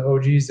some of the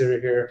OGs that are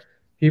here,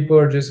 people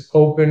are just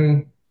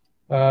openly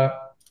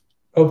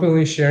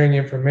sharing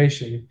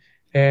information.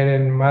 And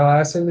in my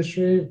last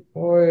industry,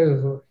 boy,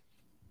 it was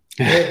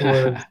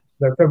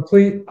the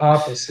complete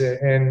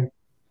opposite. And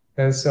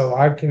so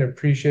I can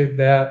appreciate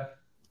that,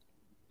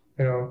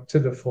 to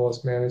the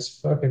fullest, man.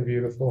 It's fucking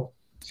beautiful.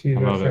 Excuse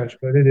my French,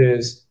 but it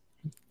is.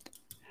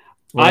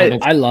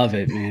 I love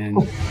it, man.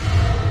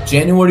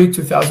 January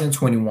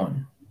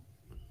 2021.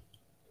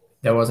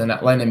 There was an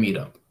Atlanta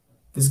meetup.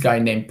 This guy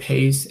named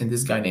Pace and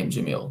this guy named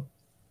Jamil.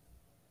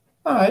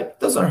 All right,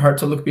 doesn't hurt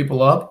to look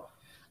people up.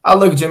 I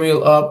looked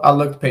Jamil up. I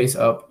looked Pace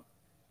up.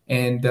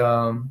 And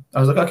I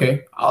was like,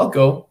 okay, I'll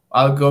go.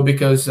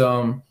 Because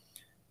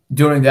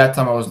during that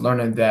time, I was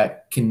learning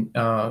that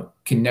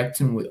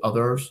connecting with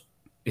others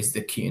is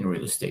the key in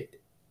real estate.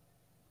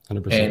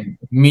 100%. And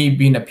me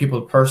being a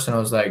people person, I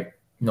was like,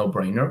 no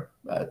brainer.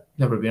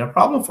 Never been a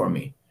problem for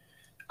me.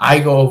 I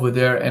go over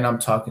there and I'm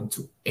talking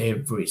to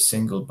every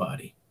single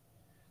body.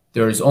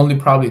 There is only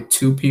probably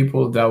 2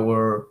 people that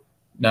were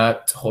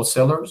not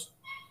wholesalers.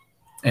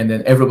 And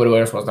then everybody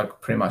else was like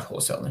pretty much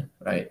wholesaling,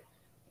 right?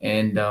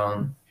 And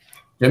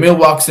Jamil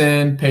walks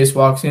in, Pace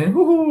walks in,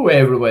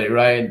 everybody,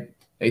 right?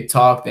 They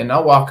talked, and I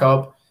walk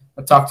up,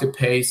 I talk to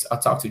Pace, I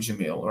talk to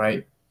Jamil,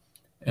 right?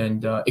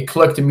 And it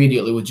clicked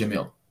immediately with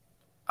Jamil.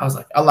 I was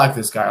like, I like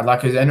this guy. I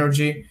like his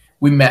energy.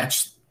 We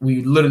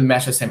literally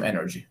matched the same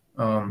energy.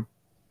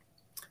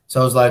 So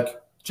I was like,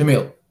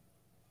 Jamil,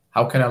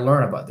 how can I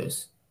learn about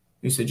this?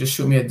 He said, just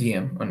shoot me a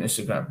DM on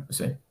Instagram. I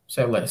said,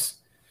 say less.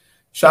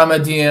 Shot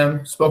him a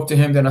DM, spoke to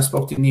him, then I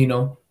spoke to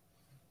Nino.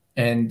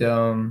 And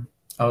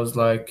I was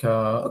like,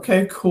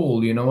 okay,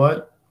 cool. You know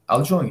what?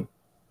 I'll join.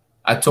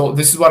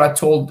 This is what I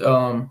told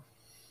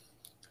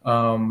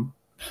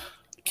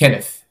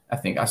Kenneth, I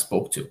think I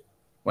spoke to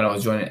when I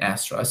was joining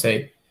Astro. I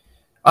say,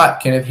 all right,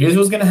 Kenneth, here's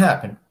what's going to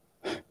happen.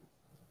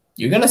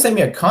 You're going to send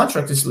me a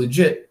contract that's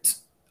legit.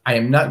 I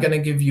am not going to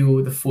give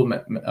you the full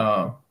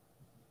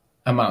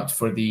amount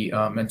for the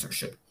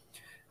mentorship.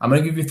 I'm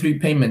going to give you 3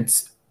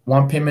 payments,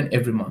 1 payment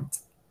every month.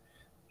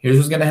 Here's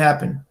what's going to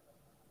happen.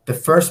 The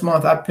first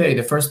month I pay,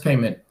 the first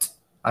payment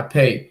I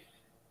pay,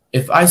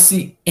 if I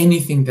see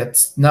anything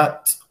that's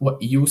not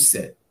what you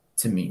said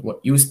to me, what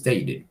you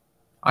stated,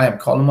 I am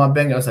calling my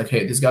bank. I was like,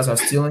 hey, these guys are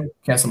stealing,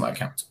 cancel my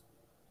account.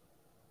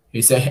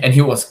 He said, and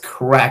he was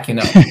cracking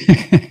up.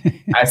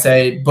 I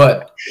say,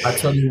 but I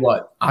tell you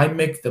what, I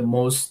make the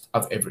most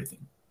of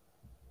everything.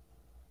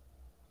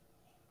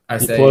 You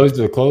closed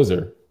the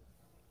closer.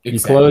 Exactly. You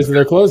closed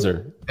their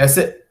closer. That's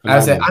it.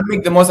 I say, I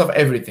make the most of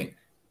everything.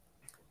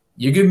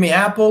 You give me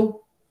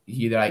apple,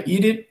 either I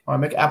eat it or I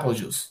make apple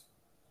juice.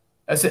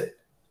 That's it.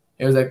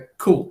 It was like,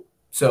 cool.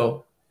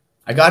 So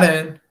I got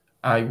in.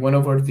 I went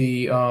over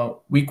the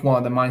week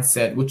 1, the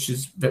mindset, which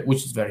is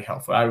very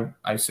helpful.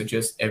 I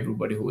suggest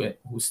everybody who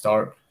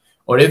start,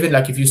 or even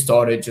like if you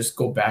started, just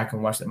go back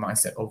and watch the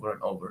mindset over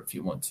and over if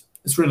you want.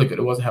 It's really good.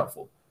 It was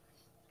helpful.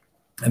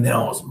 And then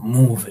I was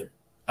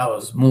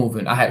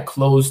moving. I had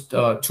closed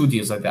 2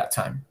 deals at that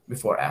time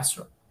before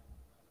Astro.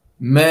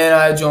 Man,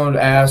 I joined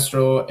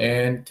Astro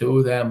and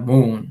to the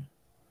moon.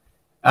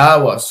 I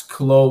was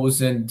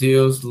closing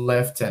deals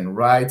left and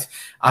right.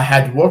 I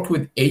had worked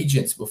with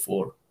agents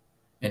before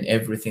and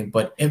everything,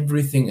 but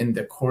everything in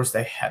the course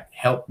that had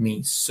helped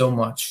me so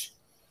much.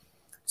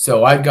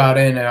 So I got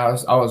in and I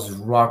was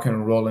rocking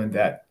and rolling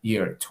that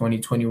year,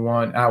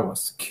 2021. I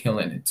was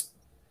killing it.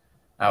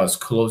 I was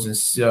closing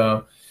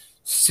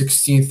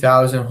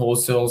 16,000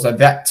 wholesales. At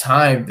that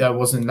time, that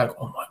wasn't like,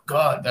 oh my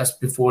God, that's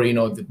before,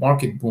 the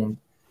market boomed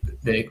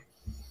big.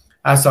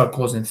 I started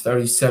closing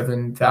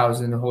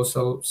 37,000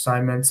 wholesale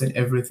assignments and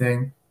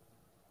everything.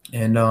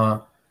 And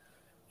I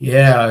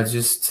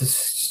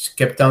just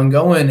kept on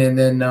going. And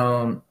then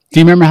do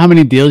you remember how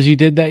many deals you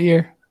did that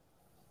year?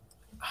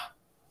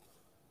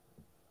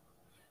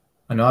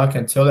 I know I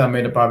can tell you I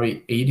made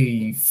probably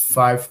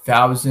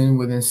 85,000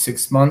 within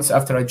 6 months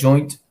after I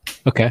joined.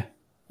 Okay.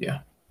 Yeah.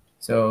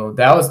 So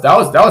that was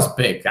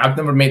big. I've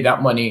never made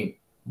that money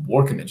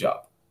working the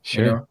job.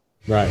 Sure.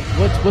 Right.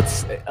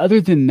 What's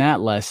other than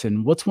that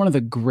lesson, what's one of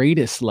the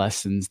greatest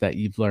lessons that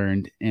you've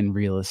learned in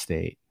real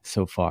estate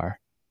so far?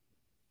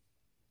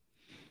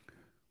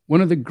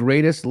 One of the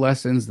greatest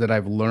lessons that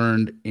I've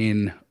learned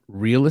in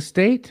real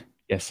estate?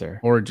 Yes, sir.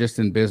 Or just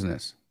in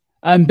business?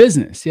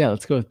 Business. Yeah,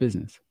 let's go with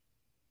business.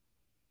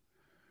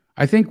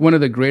 I think one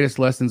of the greatest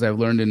lessons I've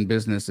learned in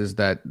business is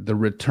that the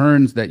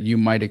returns that you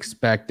might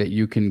expect that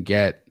you can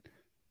get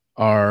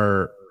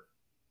are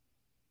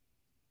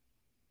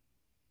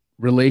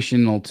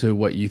relational to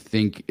what you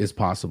think is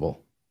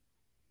possible.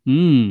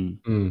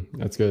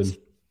 That's good.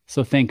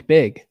 So think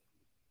big.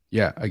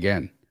 Yeah,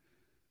 again,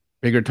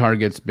 bigger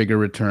targets, bigger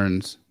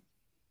returns,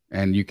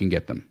 and you can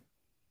get them.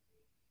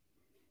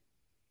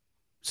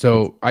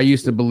 So I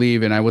used to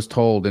believe, and I was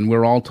told, and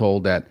we're all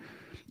told, that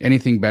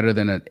anything better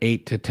than an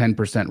 8 to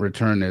 10%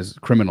 return is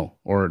criminal,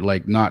 or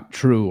like not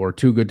true, or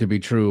too good to be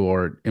true,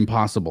 or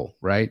impossible,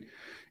 right?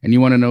 And you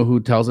want to know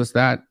who tells us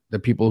that? The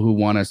people who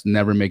want us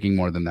never making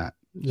more than that.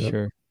 Yep.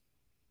 Sure.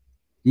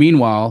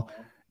 Meanwhile,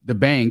 the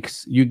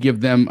banks, you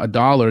give them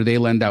 $1, they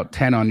lend out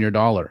 10 on your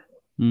dollar.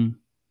 And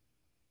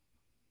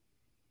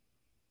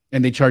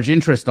they charge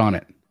interest on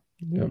it.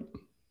 Yep.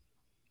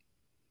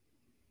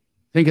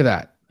 Think of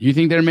that. You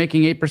think they're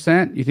making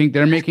 8%? You think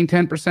they're making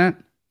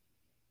 10%?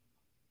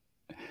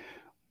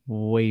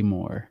 Way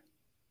more.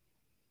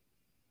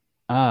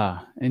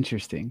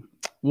 Interesting.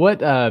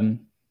 What's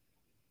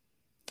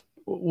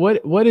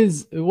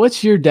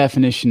your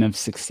definition of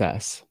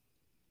success?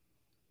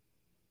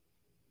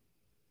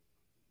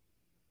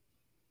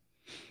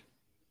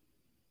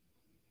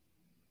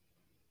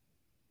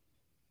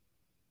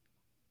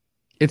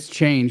 It's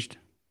changed.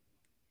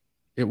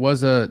 It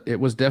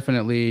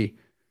definitely,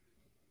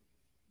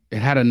 it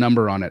had a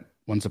number on it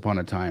once upon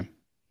a time,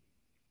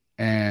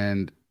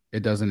 and it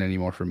doesn't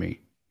anymore for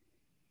me.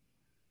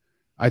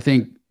 I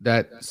think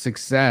that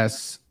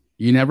success,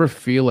 you never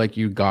feel like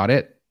you got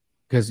it,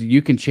 because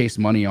you can chase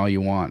money all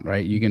you want,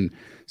 right? You can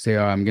say,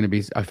 oh, I'm going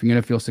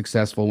to feel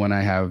successful when I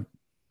have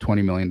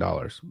 $20 million.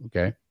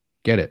 Okay.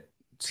 Get it.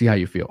 See how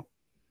you feel.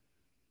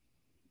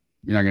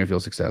 You're not going to feel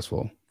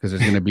successful, because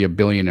there's going to be a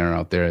billionaire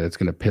out there that's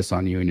going to piss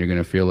on you, and you're going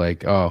to feel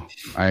like, oh,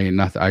 I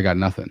got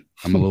nothing.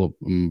 I'm a little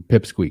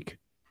pipsqueak.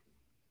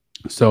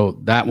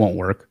 So that won't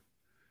work.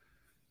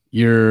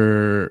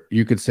 You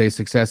could say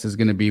success is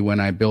going to be when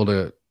I build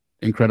a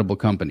incredible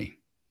company.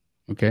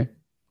 Okay,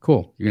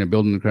 cool. You're going to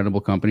build an incredible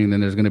company, and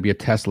then there's going to be a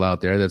Tesla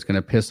out there that's going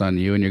to piss on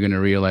you, and you're going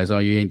to realize, oh,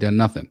 you ain't done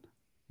nothing.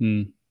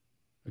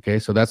 Okay,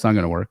 so that's not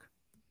going to work.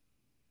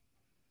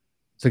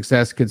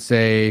 Success could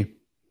say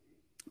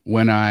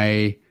when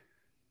I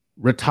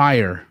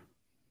retire,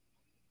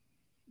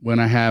 when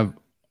I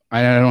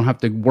don't have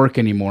to work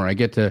anymore. I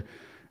get to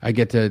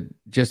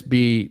just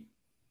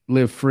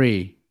live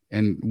free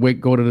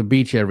and go to the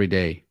beach every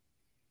day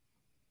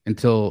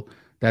until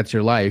that's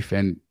your life.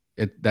 And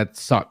that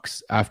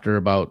sucks after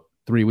about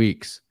 3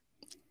 weeks.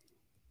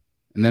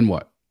 And then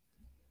what?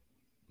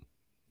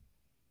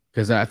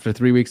 Because after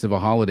 3 weeks of a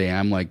holiday,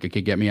 I'm like,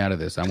 okay, get me out of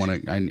this. I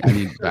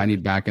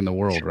need back in the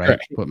world, right?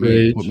 Put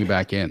me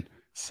back in.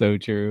 So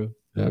true.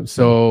 Absolutely.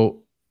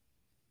 So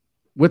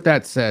with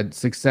that said,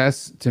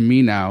 success to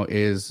me now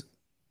is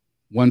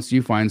once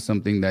you find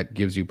something that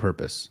gives you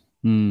purpose.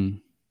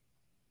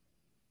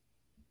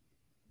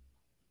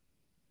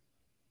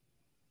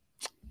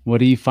 What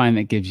do you find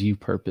that gives you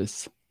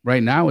purpose?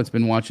 Right now, it's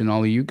been watching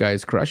all of you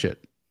guys crush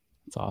it.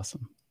 It's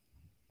awesome.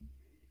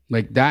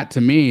 Like that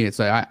to me, it's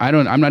like I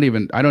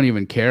don't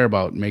even care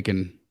about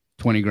making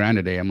 20 grand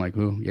a day. I'm like,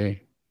 ooh,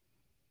 yay.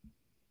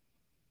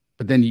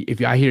 But then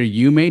if I hear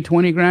you made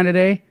 20 grand a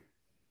day,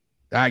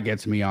 that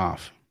gets me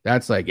off.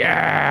 That's like,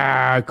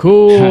 yeah,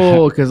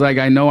 cool. Because like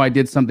I know I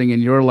did something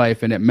in your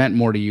life and it meant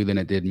more to you than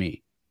it did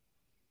me.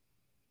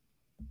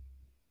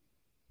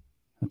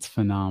 That's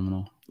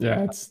phenomenal.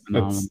 Yeah,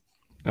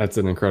 that's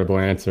an incredible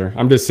answer.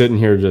 I'm just sitting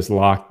here just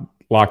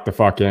locked the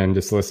fuck in,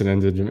 just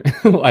listening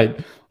to like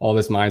all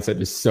this mindset,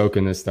 just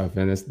soaking this stuff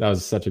in. That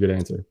was such a good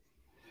answer.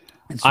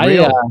 It's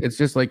real. It's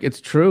just like, it's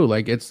true.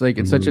 It's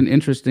such an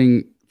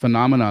interesting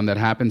phenomenon that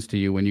happens to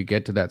you when you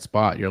get to that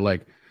spot. You're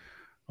like,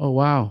 oh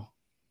wow,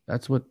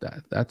 that's what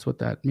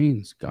that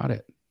means. Got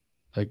it.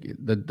 Like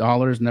the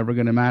dollar is never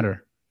going to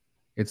matter.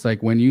 It's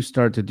like when you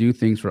start to do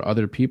things for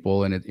other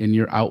people and in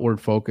your outward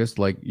focus,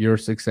 like your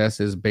success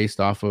is based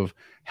off of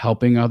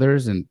helping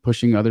others and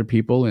pushing other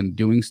people and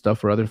doing stuff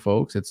for other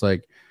folks. It's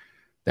like,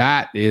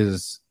 that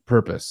is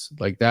purpose.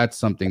 Like that's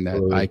something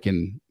that I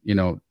can,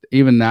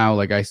 even now,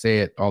 like I say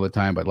it all the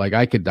time, but like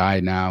I could die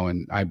now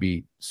and I'd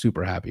be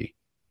super happy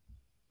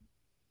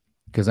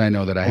because I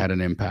know that I had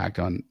an impact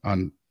on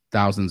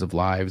thousands of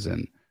lives.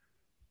 And,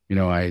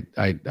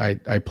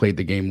 I played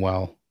the game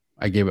well.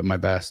 I gave it my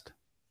best.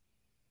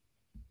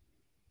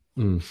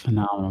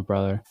 Phenomenal,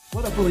 brother.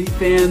 What up, Elite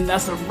fan?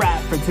 That's a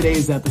wrap for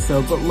today's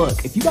episode. But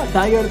look, if you got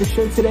value out of the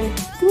show today,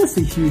 do us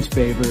a huge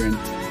favor and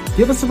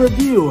give us a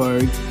review or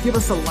give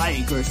us a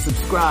like or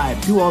subscribe.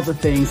 Do all the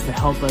things to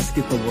help us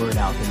get the word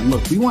out there. And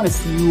look, we want to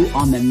see you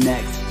on the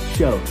next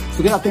show.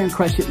 So get out there and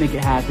crush it, make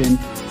it happen.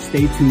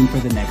 Stay tuned for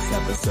the next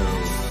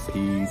episode.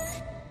 Peace.